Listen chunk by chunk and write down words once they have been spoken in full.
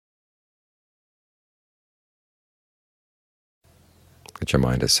that your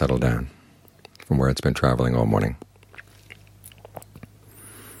mind has settled down from where it's been traveling all morning.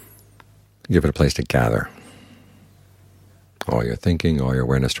 Give it a place to gather. All your thinking, all your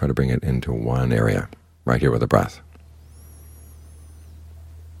awareness, try to bring it into one area, right here with the breath.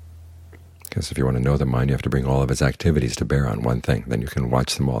 Because if you want to know the mind, you have to bring all of its activities to bear on one thing. Then you can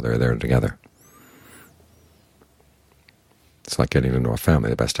watch them all. They're there together. It's like getting to know a family.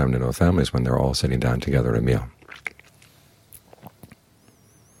 The best time to know a family is when they're all sitting down together at a meal.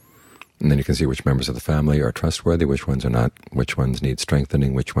 And then you can see which members of the family are trustworthy, which ones are not, which ones need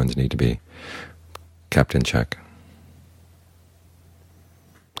strengthening, which ones need to be kept in check.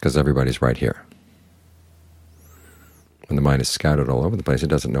 Because everybody's right here. When the mind is scattered all over the place, it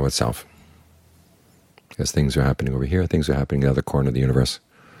doesn't know itself. Because things are happening over here, things are happening in the other corner of the universe.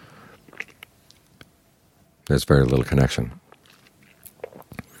 There's very little connection.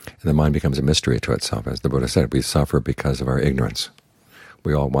 And the mind becomes a mystery to itself. As the Buddha said, we suffer because of our ignorance.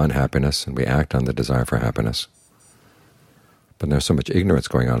 We all want happiness, and we act on the desire for happiness. But there's so much ignorance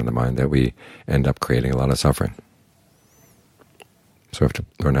going on in the mind that we end up creating a lot of suffering. So we have to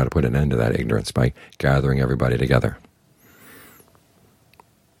learn how to put an end to that ignorance by gathering everybody together.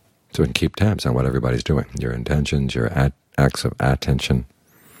 So we can keep tabs on what everybody's doing, your intentions, your acts of attention.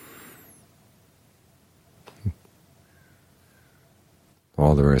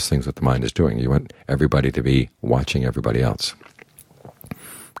 All the various things that the mind is doing. You want everybody to be watching everybody else,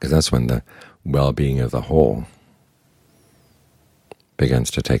 because that's when the well-being of the whole begins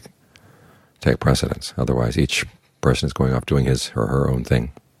to take precedence. Otherwise, each person is going off doing his or her own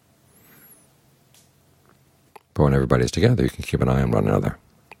thing. But when everybody's together, you can keep an eye on one another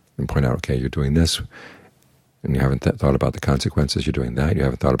and point out, okay, you're doing this, and you haven't thought about the consequences. You're doing that, you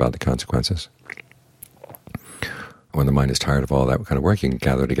haven't thought about the consequences. When the mind is tired of all that kind of work, you can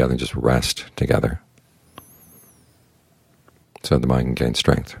gather together and just rest together, so the mind can gain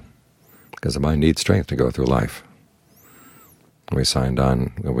strength. Because the mind needs strength to go through life. When we signed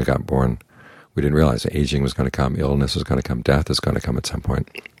on, when we got born, we didn't realize that aging was going to come, illness was going to come, death is going to come at some point.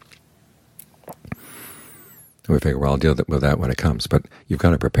 And we figure, well, I'll deal with that when it comes. But you've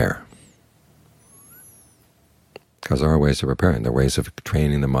got to prepare. Because there are ways of preparing. There are ways of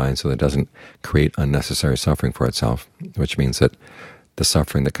training the mind so that it doesn't create unnecessary suffering for itself, which means that the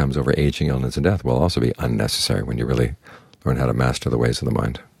suffering that comes over aging, illness, and death will also be unnecessary when you really learn how to master the ways of the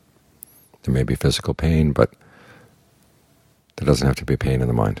mind. There may be physical pain, but there doesn't have to be pain in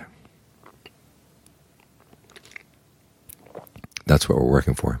the mind. That's what we're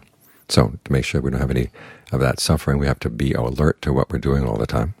working for. So to make sure we don't have any of that suffering, we have to be alert to what we're doing all the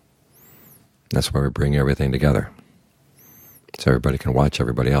time. That's why we bring everything together, so everybody can watch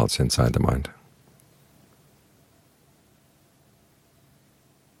everybody else inside the mind.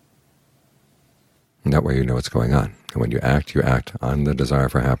 And that way you know what's going on. And when you act on the desire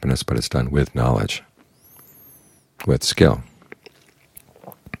for happiness, but it's done with knowledge, with skill.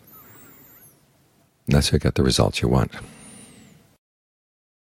 And that's how you get the results you want.